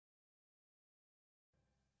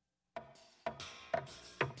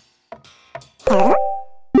Hello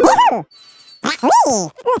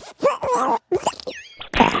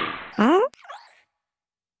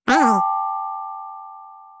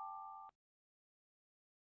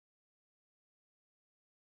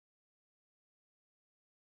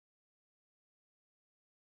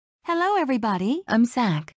everybody, I'm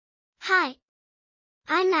Sack. Hi.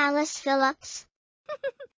 I'm Alice Phillips.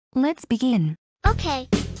 Let's begin. Okay.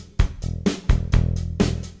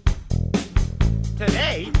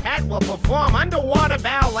 Today, Pat will perform underwater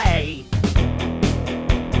ballet.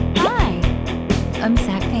 Hi, I'm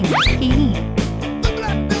Sack Pink. Hee hee.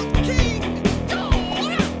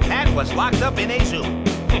 Pat was locked up in a zoo.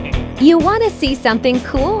 You want to see something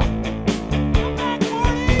cool?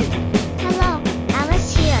 Hello,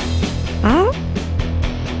 Alice here. Huh?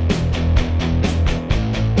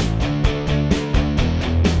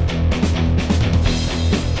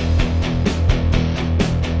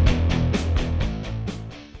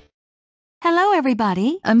 Hello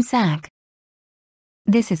everybody, I'm Sack.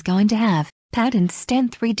 This is going to have Pat and Stan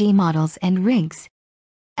 3D models and rigs.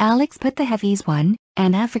 Alex put the Heavies one,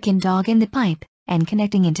 an African dog in the pipe, and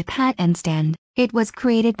connecting into Pat and Stan. It was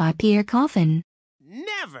created by Pierre Coffin.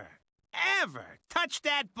 Never, ever touch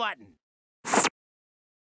that button.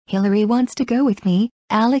 Hillary wants to go with me.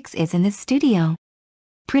 Alex is in the studio.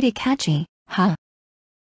 Pretty catchy, huh?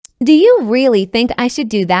 Do you really think I should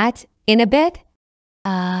do that in a bit?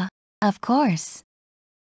 Of course.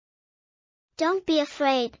 Don't be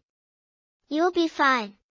afraid. You'll be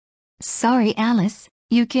fine. Sorry, Alice.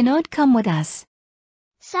 You cannot come with us.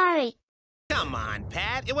 Sorry. Come on,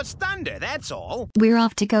 Pat. It was thunder, that's all. We're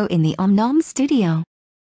off to go in the Om studio.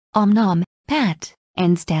 Om, Pat,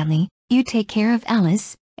 and Stanley, you take care of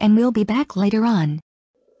Alice, and we'll be back later on.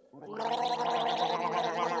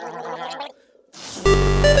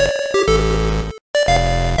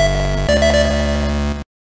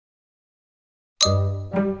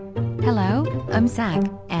 Hello, I'm Sack,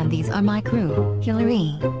 and these are my crew,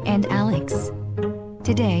 Hillary and Alex.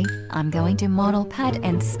 Today, I'm going to model Pat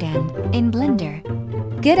and Stan in Blender.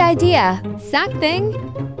 Good idea, Sack thing.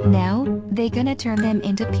 Now, they're gonna turn them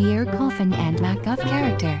into Pierre Coffin and Mac Guff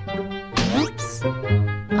character. Oops,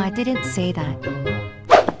 I didn't say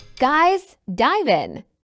that. Guys, dive in.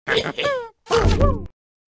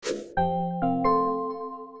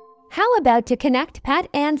 How about to connect Pat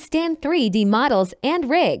and Stan 3D models and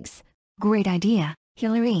rigs? Great idea,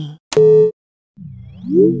 Hillary.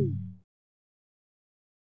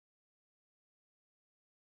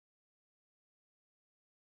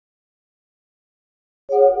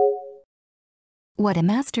 What a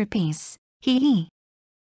masterpiece. Hee hee.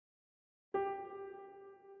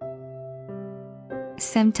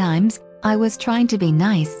 Sometimes, I was trying to be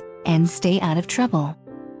nice and stay out of trouble.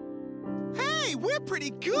 Hey, we're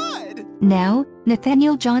pretty good. Now,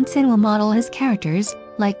 Nathaniel Johnson will model his characters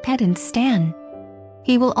like Pat and Stan.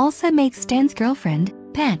 He will also make Stan's girlfriend,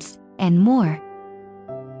 pets, and more.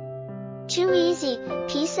 Too easy.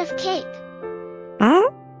 Piece of cake.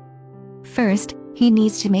 First, he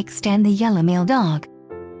needs to make Stan the yellow male dog.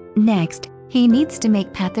 Next, he needs to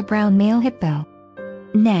make Pat the brown male hippo.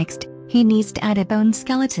 Next, he needs to add a bone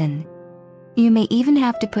skeleton. You may even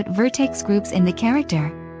have to put vertex groups in the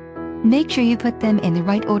character. Make sure you put them in the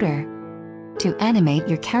right order. To animate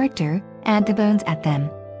your character, add the bones at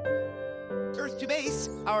them. Earth to base,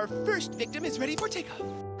 our first victim is ready for takeoff.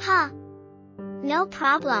 Huh. No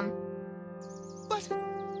problem. But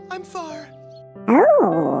I'm far.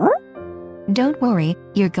 Don't worry,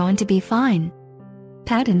 you're going to be fine.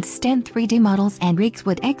 Pat and Stan 3D models and rigs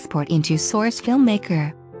would export into Source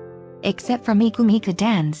Filmmaker. Except for Miku Miku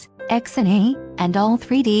Dance, XNA, and all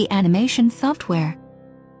 3D animation software.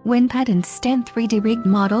 When Pat and Stan 3D rigged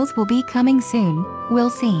models will be coming soon, we'll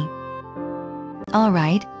see.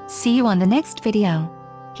 Alright, see you on the next video.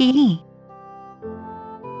 Hee hee.